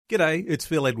G'day, it's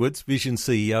Phil Edwards, Vision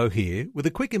CEO here, with a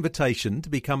quick invitation to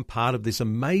become part of this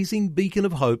amazing beacon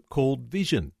of hope called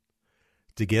Vision.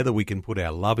 Together we can put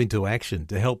our love into action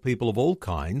to help people of all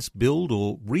kinds build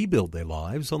or rebuild their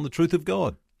lives on the truth of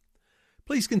God.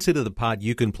 Please consider the part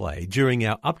you can play during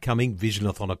our upcoming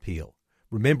Visionathon appeal,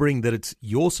 remembering that it's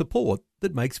your support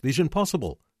that makes Vision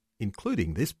possible,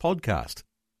 including this podcast.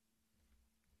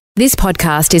 This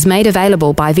podcast is made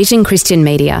available by Vision Christian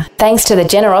Media, thanks to the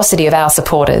generosity of our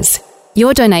supporters.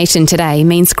 Your donation today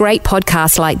means great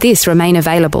podcasts like this remain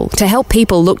available to help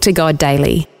people look to God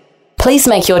daily. Please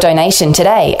make your donation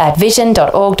today at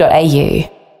vision.org.au.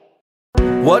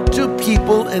 What do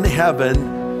people in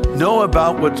heaven know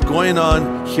about what's going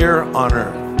on here on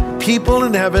earth? People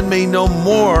in heaven may know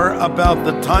more about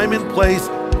the time and place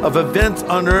of events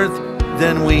on earth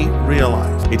than we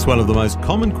realize. It's one of the most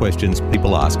common questions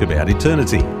people ask about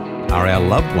eternity. Are our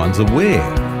loved ones aware?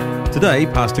 Today,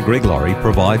 Pastor Greg Laurie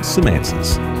provides some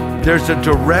answers. There's a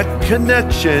direct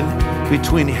connection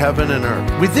between heaven and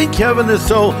earth. We think heaven is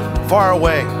so far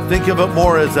away. Think of it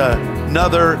more as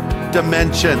another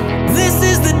dimension. This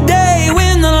is the day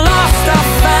when the lost are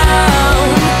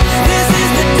found. This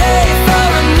is the day for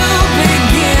a new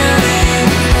beginning.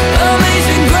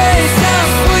 Amazing grace, how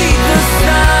sweet the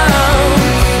sound.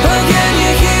 Again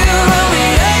you hear all the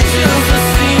angels are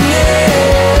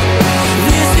singing.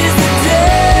 This is the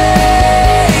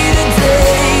day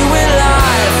when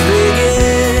life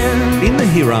begins. In the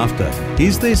hereafter,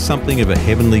 is there something of a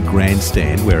heavenly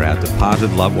grandstand where our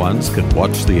departed loved ones can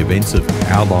watch the events of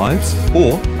our lives?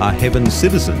 Or are heaven's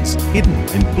citizens hidden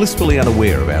and blissfully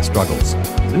unaware of our struggles?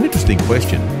 It's an interesting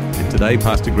question, and today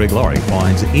Pastor Greg Laurie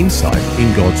finds insight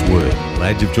in God's Word.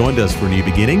 Glad you've joined us for a new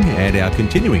beginning and our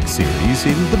continuing series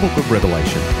in the book of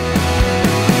Revelation.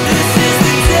 This is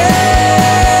the day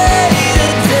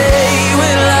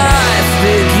when life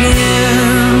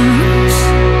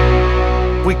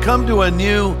begins. We come to a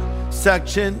new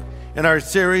section in our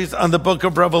series on the book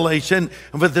of Revelation,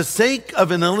 and for the sake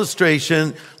of an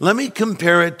illustration, let me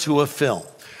compare it to a film.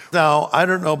 Now, I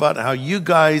don't know about how you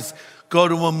guys go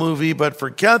to a movie, but for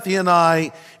Kathy and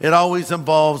I, it always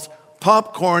involves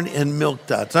popcorn and Milk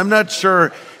Duds. I'm not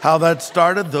sure how that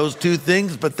started, those two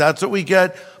things, but that's what we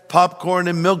get. Popcorn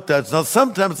and Milk Duds. Now,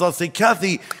 sometimes I'll say,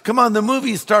 Kathy, come on, the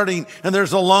movie's starting, and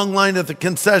there's a long line at the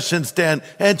concession stand.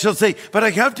 And she'll say, but I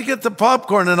have to get the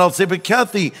popcorn. And I'll say, but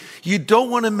Kathy, you don't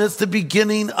want to miss the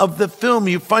beginning of the film.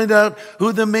 You find out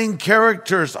who the main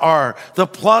characters are. The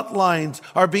plot lines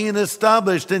are being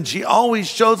established. And she always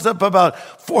shows up about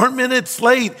 4 minutes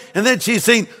late. And then she's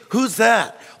saying, who's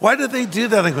that? Why did they do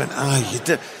that? I'm going,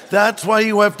 that's why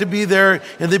you have to be there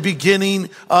in the beginning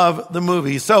of the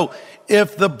movie. So,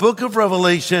 if the book of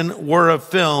Revelation were a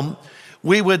film,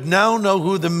 we would now know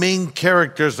who the main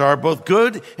characters are, both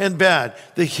good and bad.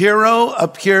 The hero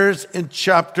appears in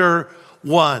chapter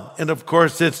 1, and of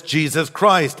course it's Jesus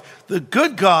Christ. The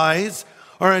good guys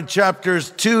are in chapters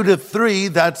 2 to 3.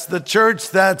 That's the church,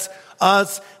 that's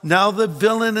us. Now the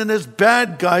villain and his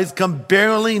bad guys come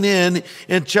barreling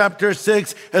in chapter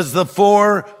 6 as the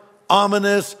four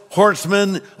ominous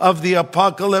horsemen of the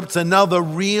apocalypse. And now the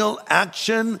real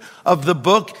action of the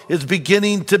book is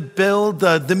beginning to build.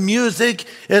 The music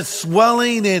is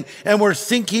swelling and we're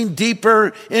sinking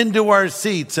deeper into our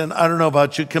seats. And I don't know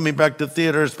about you coming back to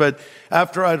theaters, but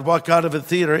after I'd walk out of a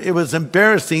theater, it was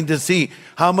embarrassing to see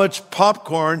how much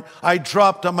popcorn I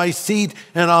dropped on my seat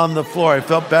and on the floor. I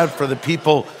felt bad for the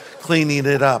people cleaning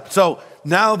it up. So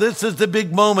now this is the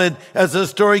big moment as the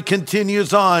story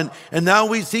continues on. And now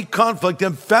we see conflict.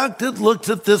 In fact, it looks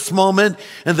at this moment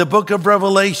in the book of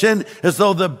Revelation as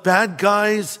though the bad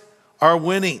guys are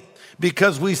winning,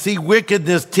 because we see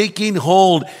wickedness taking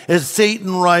hold as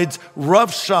Satan rides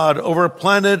roughshod over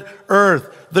planet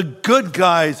Earth. The good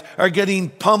guys are getting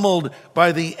pummeled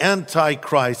by the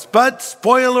Antichrist. But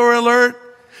spoiler alert,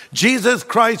 Jesus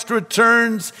Christ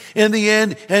returns in the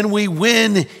end, and we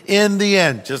win in the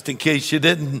end, just in case you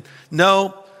didn't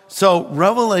know. So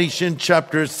Revelation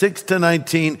chapters 6 to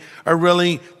 19 are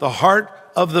really the heart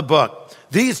of the book.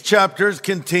 These chapters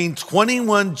contain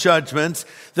 21 judgments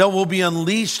that will be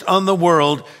unleashed on the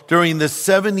world during the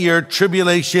 7-year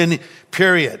tribulation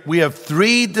period. We have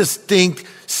 3 distinct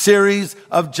series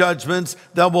of judgments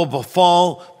that will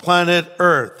befall planet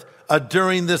Earth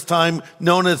during this time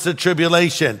known as the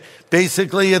tribulation.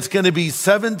 Basically, it's going to be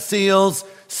 7 seals,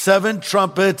 7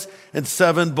 trumpets, and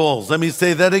 7 bowls. Let me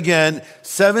say that again.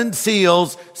 7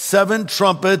 seals, 7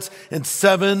 trumpets, and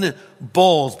 7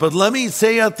 bowls. But let me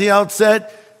say at the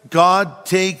outset, God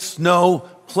takes no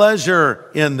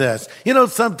pleasure in this. You know,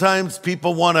 sometimes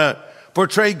people want to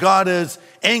portray God as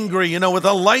angry, with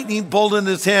a lightning bolt in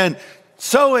his hand,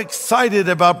 So excited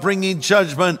about bringing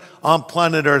judgment on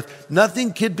planet Earth.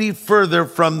 Nothing could be further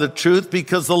from the truth,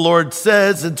 because the Lord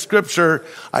says in Scripture,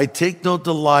 I take no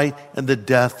delight in the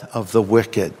death of the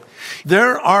wicked.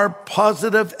 There are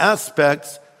positive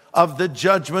aspects of the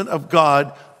judgment of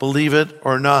God, believe it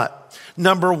or not.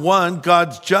 Number one,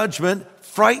 God's judgment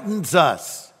frightens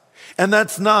us. And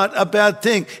that's not a bad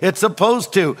thing. It's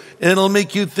supposed to. It'll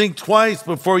make you think twice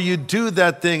before you do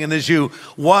that thing. And as you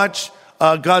watch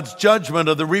God's judgment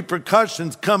or the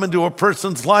repercussions come into a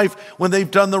person's life when they've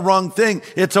done the wrong thing,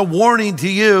 it's a warning to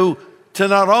you to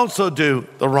not also do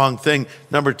the wrong thing.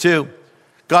 Number two,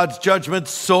 God's judgment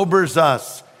sobers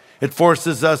us. It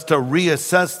forces us to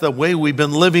reassess the way we've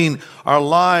been living our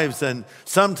lives, and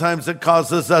sometimes it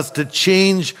causes us to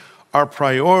change our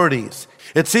priorities.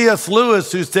 It's C.S.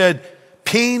 Lewis who said,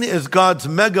 pain is God's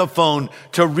megaphone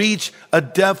to reach a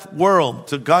deaf world.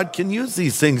 So God can use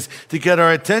these things to get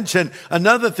our attention.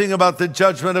 Another thing about the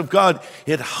judgment of God,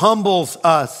 it humbles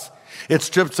us. It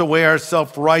strips away our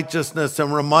self-righteousness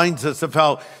and reminds us of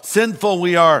how sinful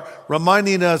we are,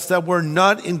 reminding us that we're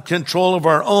not in control of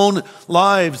our own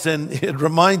lives. And it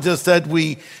reminds us that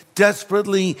we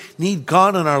desperately need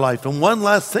God in our life. And one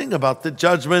last thing about the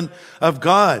judgment of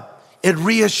God, it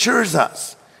reassures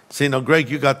us. See, no, Greg,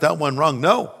 you got that one wrong.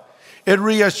 No, it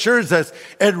reassures us.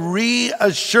 It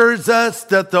reassures us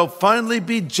that there'll finally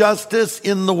be justice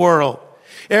in the world.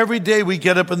 Every day we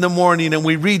get up in the morning and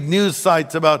we read news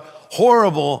sites about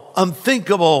horrible,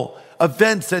 unthinkable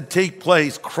events that take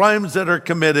place, crimes that are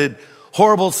committed,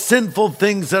 horrible, sinful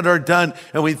things that are done,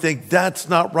 and we think that's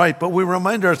not right. But we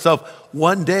remind ourselves,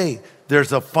 one day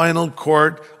there's a final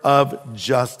court of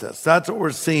justice. That's what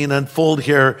we're seeing unfold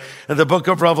here in the book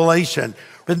of Revelation.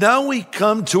 But now we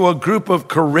come to a group of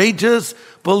courageous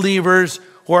believers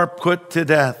who are put to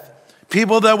death.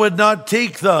 People that would not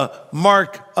take the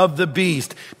mark of the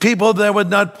beast. People that would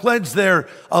not pledge their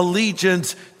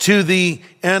allegiance to the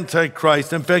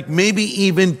Antichrist. In fact, maybe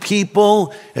even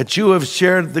people that you have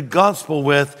shared the gospel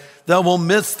with that will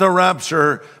miss the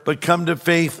rapture but come to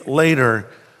faith later.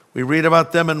 We read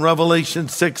about them in Revelation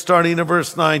 6, starting at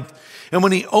verse 9. And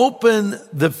when he opened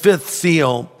the fifth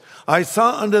seal, I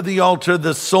saw under the altar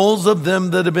the souls of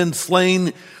them that have been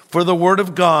slain for the word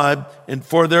of God and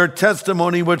for their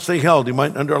testimony which they held. You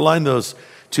might underline those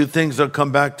two things. They'll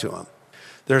come back to them.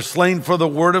 They're slain for the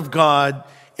word of God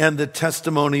and the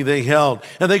testimony they held.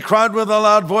 And they cried with a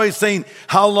loud voice, saying,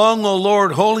 how long, O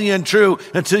Lord, holy and true,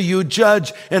 until you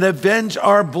judge and avenge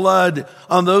our blood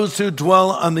on those who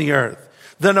dwell on the earth?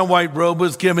 Then a white robe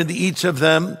was given to each of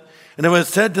them, and it was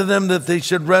said to them that they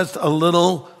should rest a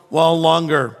little while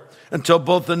longer, until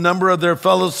both the number of their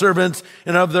fellow servants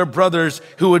and of their brothers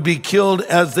who would be killed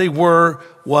as they were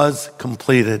was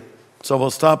completed. So we'll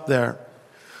stop there.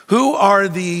 Who are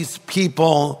these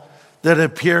people that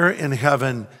appear in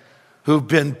heaven who've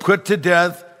been put to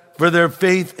death for their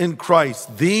faith in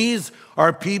Christ? These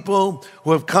are people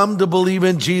who have come to believe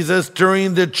in Jesus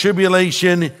during the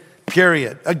tribulation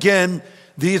period. Again,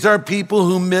 these are people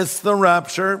who missed the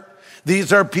rapture.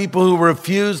 These are people who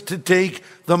refused to take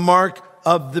the mark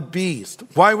of the beast.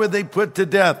 Why were they put to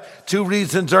death? Two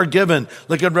reasons are given.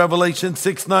 Look at Revelation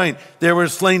 6:9. They were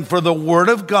slain for the word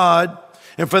of God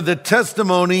and for the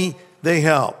testimony they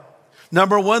held.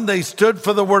 Number one, they stood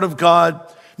for the word of God.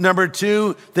 Number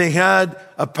two, they had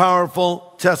a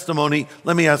powerful testimony.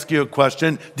 Let me ask you a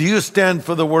question. Do you stand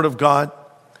for the word of God?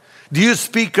 Do you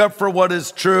speak up for what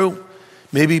is true?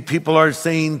 Maybe people are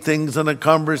saying things in a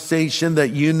conversation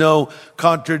that you know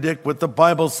contradict what the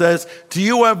Bible says. Do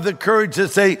you have the courage to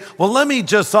say, well, let me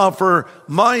just offer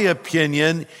my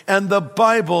opinion and the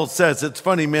Bible says? It's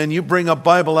funny, man, you bring a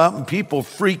Bible out and people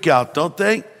freak out, don't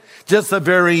they? Just the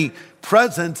very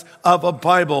presence of a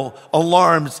Bible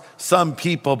alarms some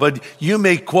people, but you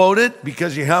may quote it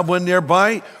because you have one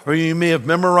nearby, or you may have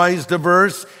memorized a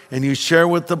verse and you share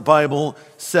what the Bible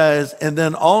says. And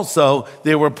then also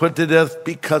they were put to death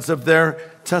because of their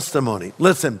testimony.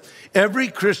 Listen, every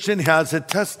Christian has a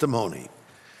testimony.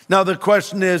 Now the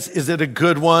question is it a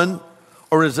good one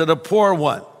or is it a poor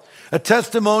one? A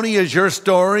testimony is your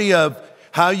story of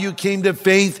how you came to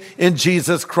faith in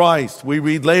Jesus Christ. We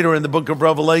read later in the book of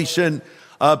Revelation,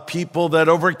 people that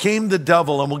overcame the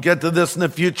devil, and we'll get to this in a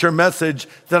future message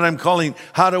that I'm calling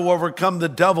How to Overcome the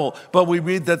Devil. But we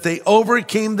read that they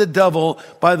overcame the devil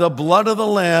by the blood of the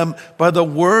Lamb, by the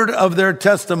word of their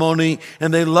testimony,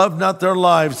 and they loved not their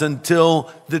lives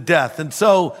until the death. And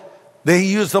so they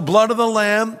used the blood of the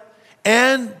Lamb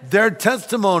and their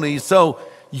testimony. So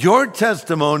your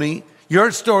testimony,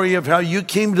 Your story of how you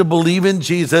came to believe in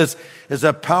Jesus is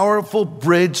a powerful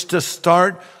bridge to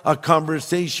start a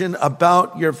conversation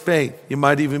about your faith. You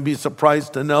might even be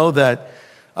surprised to know that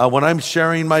when I'm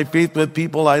sharing my faith with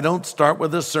people, I don't start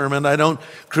with a sermon. I don't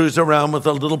cruise around with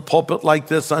a little pulpit like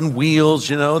this on wheels,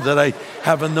 that I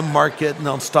have in the market, and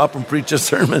I'll stop and preach a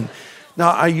sermon. Now,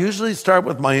 I usually start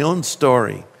with my own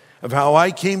story of how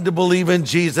I came to believe in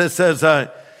Jesus as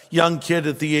a young kid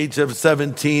at the age of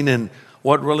 17 and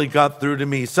what really got through to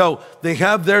me. So they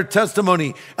have their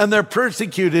testimony and they're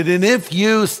persecuted. And if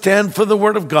you stand for the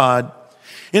word of God,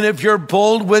 and if you're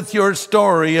bold with your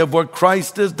story of what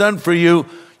Christ has done for you,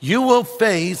 you will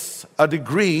face a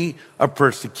degree of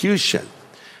persecution.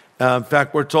 In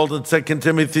fact, we're told in 2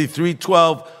 Timothy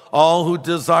 3:12, all who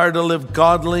desire to live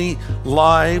godly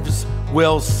lives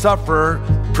will suffer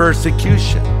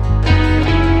persecution.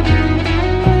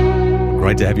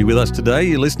 Great to have you with us today.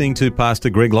 You're listening to Pastor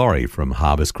Greg Laurie from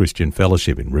Harvest Christian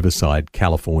Fellowship in Riverside,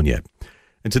 California.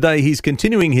 And today he's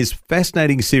continuing his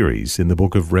fascinating series in the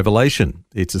book of Revelation.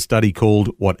 It's a study called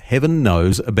What Heaven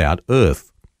Knows About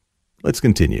Earth. Let's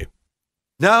continue.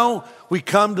 Now we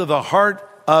come to the heart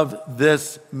of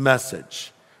this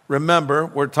message. Remember,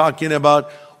 we're talking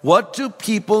about what do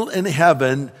people in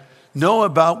heaven know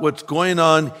about what's going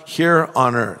on here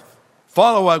on earth?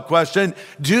 Follow-up question,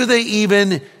 do they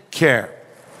even care?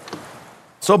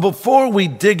 So before we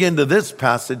dig into this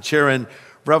passage here in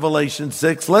Revelation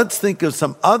 6, let's think of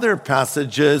some other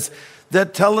passages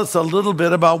that tell us a little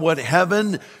bit about what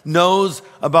heaven knows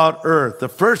about earth. The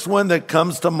first one that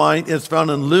comes to mind is found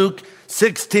in Luke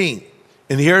 16.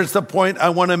 And here's the point I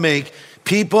want to make.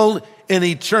 People in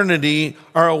eternity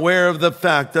are aware of the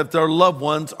fact that their loved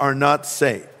ones are not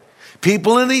saved.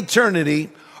 People in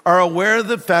eternity are aware of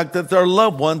the fact that their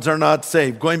loved ones are not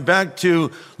saved. Going back to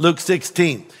Luke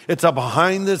 16, it's a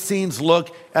behind-the-scenes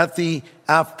look at the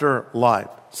afterlife.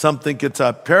 Some think it's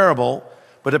a parable,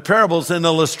 but a parable is an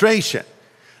illustration.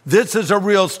 This is a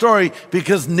real story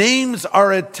because names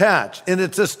are attached, and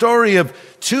it's a story of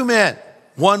two men.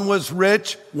 One was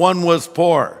rich, one was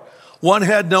poor. One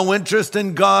had no interest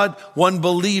in God, one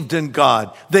believed in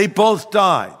God. They both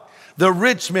died. The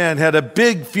rich man had a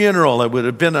big funeral. It would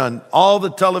have been on all the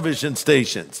television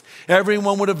stations.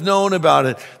 Everyone would have known about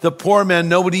it. The poor man,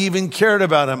 nobody even cared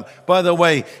about him. By the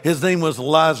way, his name was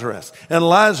Lazarus. And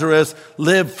Lazarus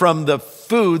lived from the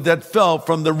food that fell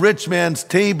from the rich man's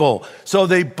table. So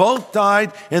they both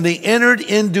died and they entered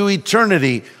into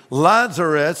eternity.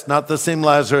 Lazarus, not the same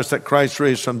Lazarus that Christ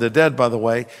raised from the dead, by the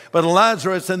way, but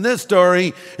Lazarus in this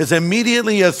story is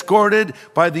immediately escorted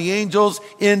by the angels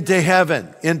into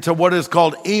heaven, into what is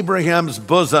called Abraham's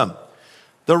bosom.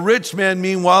 The rich man,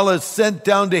 meanwhile, is sent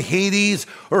down to Hades,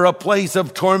 or a place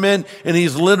of torment, and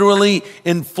he's literally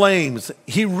in flames.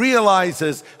 He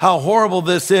realizes how horrible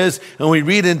this is, and we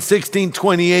read in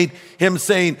 16:28 him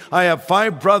saying, I have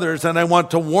 5 brothers, and I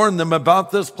want to warn them about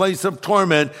this place of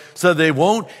torment so they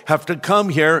won't have to come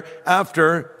here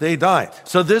after they die.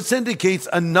 So this indicates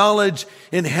a knowledge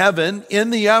in heaven, in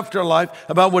the afterlife,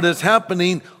 about what is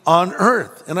happening on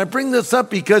earth. And I bring this up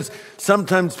because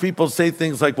sometimes people say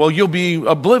things like, well, you'll be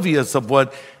oblivious of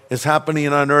what is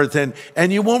happening on earth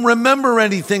and you won't remember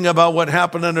anything about what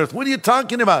happened on earth. What are you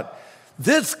talking about?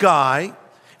 This guy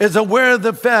is aware of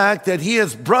the fact that he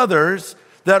has brothers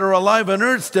that are alive on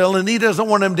earth still, and he doesn't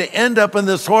want him to end up in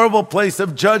this horrible place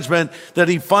of judgment that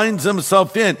he finds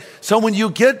himself in. So when you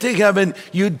get to heaven,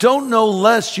 you don't know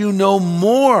less, you know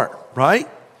more, right?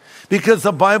 Because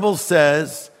the Bible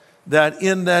says that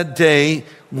in that day,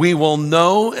 we will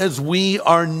know as we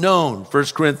are known.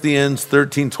 1 Corinthians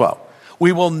 13:12.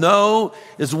 We will know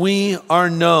as we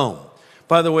are known.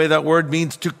 By the way, that word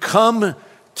means to come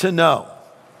to know.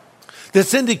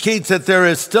 This indicates that there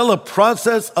is still a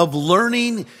process of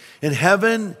learning in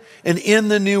heaven and in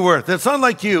the new earth. It's not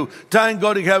like you die and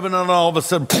go to heaven and all of a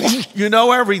sudden, you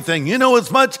know everything. You know as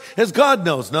much as God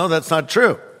knows. No, that's not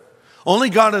true. Only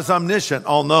God is omniscient,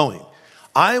 all-knowing.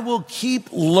 I will keep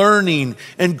learning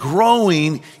and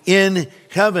growing in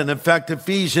heaven. In fact,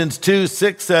 Ephesians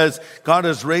 2:6 says, God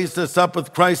has raised us up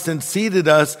with Christ and seated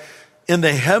us in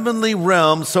the heavenly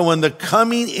realm, so in the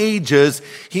coming ages,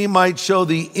 he might show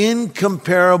the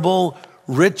incomparable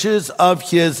riches of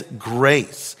his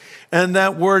grace. And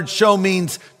that word show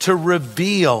means to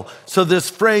reveal. So this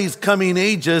phrase, coming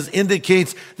ages,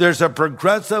 indicates there's a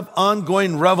progressive,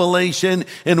 ongoing revelation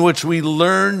in which we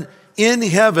learn in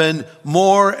heaven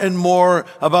more and more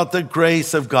about the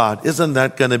grace of God. Isn't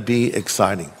that going to be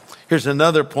exciting? Here's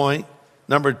another point.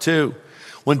 Number 2,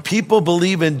 when people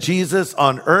believe in Jesus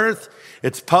on earth,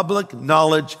 it's public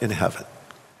knowledge in heaven.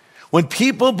 When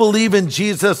people believe in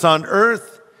Jesus on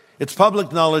earth, It's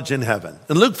public knowledge in heaven.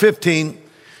 In Luke 15,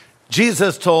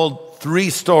 Jesus told 3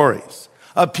 stories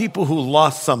of people who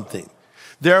lost something.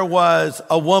 There was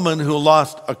a woman who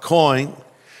lost a coin.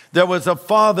 There was a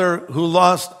father who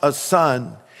lost a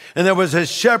son. And there was a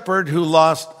shepherd who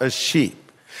lost a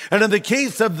sheep. And in the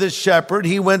case of this shepherd,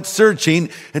 he went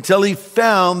searching until he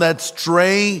found that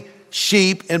stray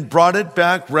sheep and brought it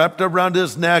back, wrapped around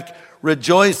his neck,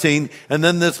 rejoicing. And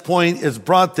then this point is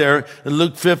brought there in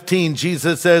Luke 15.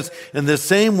 Jesus says, in the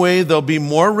same way, there'll be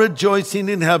more rejoicing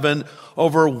in heaven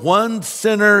over one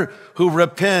sinner who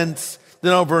repents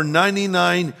than over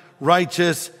 99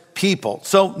 righteous people.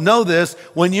 So know this,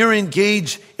 when you're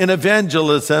engaged in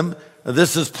evangelism,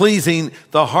 this is pleasing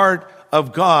the heart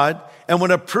of God. And when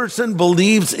a person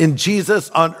believes in Jesus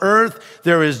on earth,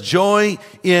 there is joy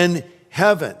in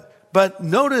heaven. But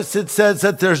notice it says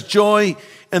that there's joy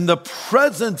in the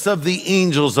presence of the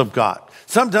angels of God.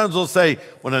 Sometimes we'll say,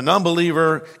 when a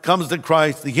non-believer comes to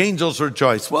Christ, the angels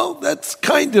rejoice. Well, that's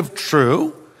kind of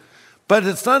true, but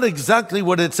it's not exactly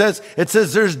what it says. It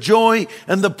says there's joy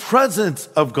in the presence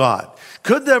of God.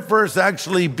 Could that verse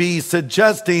actually be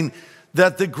suggesting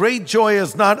that the great joy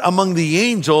is not among the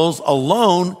angels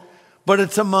alone, but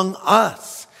it's among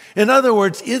us? In other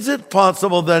words, is it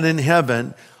possible that in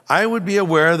heaven, I would be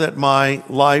aware that my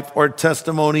life or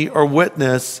testimony or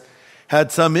witness had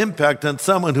some impact on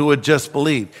someone who had just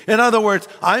believed? In other words,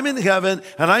 I'm in heaven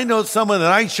and I know someone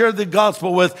that I shared the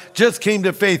gospel with just came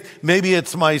to faith. Maybe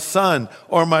it's my son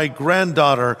or my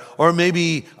granddaughter or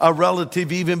maybe a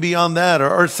relative even beyond that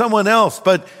or someone else.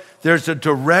 But there's a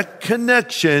direct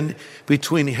connection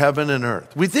between heaven and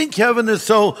earth. We think heaven is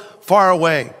so far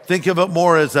away. Think of it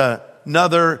more as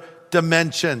another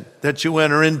dimension that you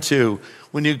enter into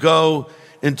when you go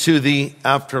into the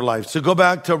afterlife. So go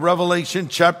back to Revelation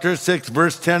chapter 6,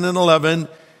 verse 10 and 11.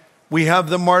 We have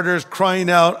the martyrs crying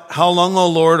out, how long, O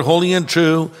Lord, holy and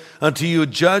true, until you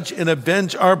judge and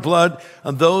avenge our blood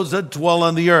on those that dwell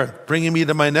on the earth? Bringing me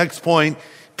to my next point.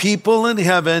 People in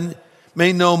heaven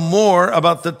may know more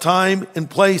about the time and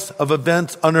place of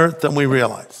events on earth than we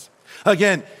realize.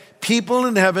 Again, people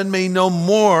in heaven may know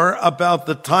more about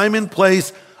the time and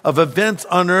place of events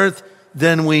on earth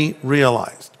than we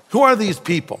realize. Who are these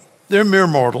people? They're mere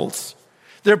mortals.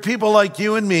 They're people like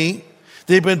you and me.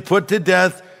 They've been put to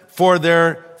death for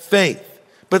their faith,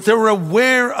 but they're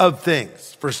aware of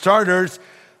things. For starters,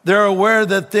 they're aware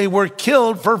that they were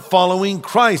killed for following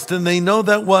Christ, and they know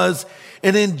that was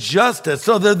an injustice.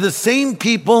 So they're the same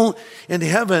people in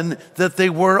heaven that they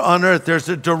were on earth. There's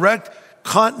a direct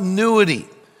continuity.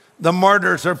 The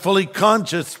martyrs are fully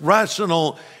conscious,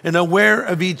 rational, and aware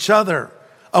of each other,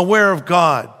 aware of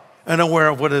God, and aware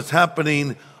of what is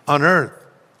happening on earth.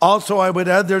 Also, I would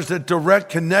add there's a direct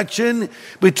connection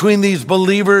between these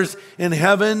believers in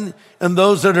heaven and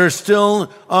those that are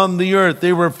still on the earth.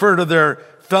 They refer to their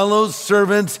fellow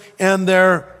servants and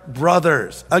their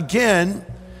brothers. Again,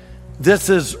 this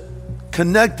is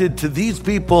connected to these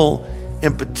people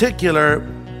in particular,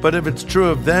 but if it's true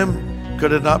of them,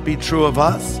 could it not be true of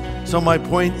us? So my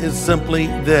point is simply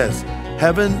this: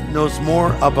 heaven knows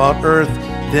more about earth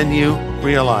than you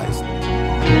realize.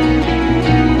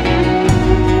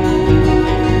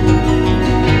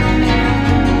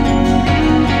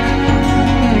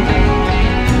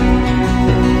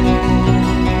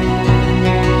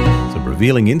 Some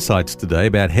revealing insights today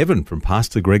about heaven from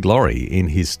Pastor Greg Laurie in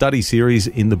his study series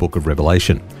in the book of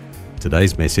Revelation.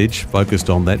 Today's message focused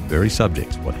on that very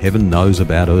subject, what heaven knows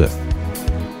about earth.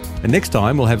 And next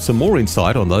time we'll have some more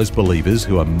insight on those believers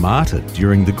who are martyred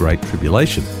during the Great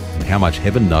Tribulation and how much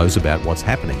heaven knows about what's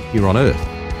happening here on earth.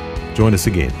 Join us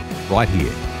again, right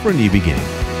here, for a new beginning.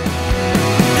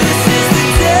 This is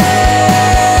the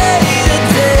day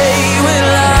when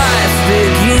life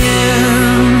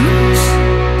begins.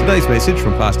 Today's message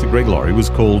from Pastor Greg Laurie was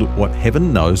called What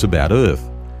Heaven Knows About Earth.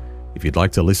 If you'd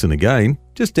like to listen again,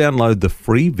 just download the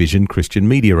free Vision Christian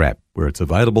Media app, where it's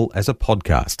available as a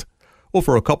podcast. Or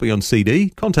for a copy on CD,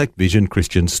 contact Vision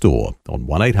Christian Store on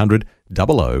 1800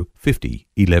 00 50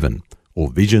 11 or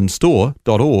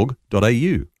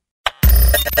visionstore.org.au.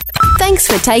 Thanks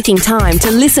for taking time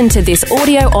to listen to this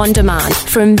audio on demand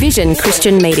from Vision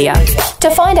Christian Media.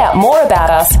 To find out more about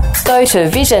us, go to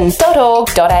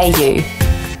vision.org.au.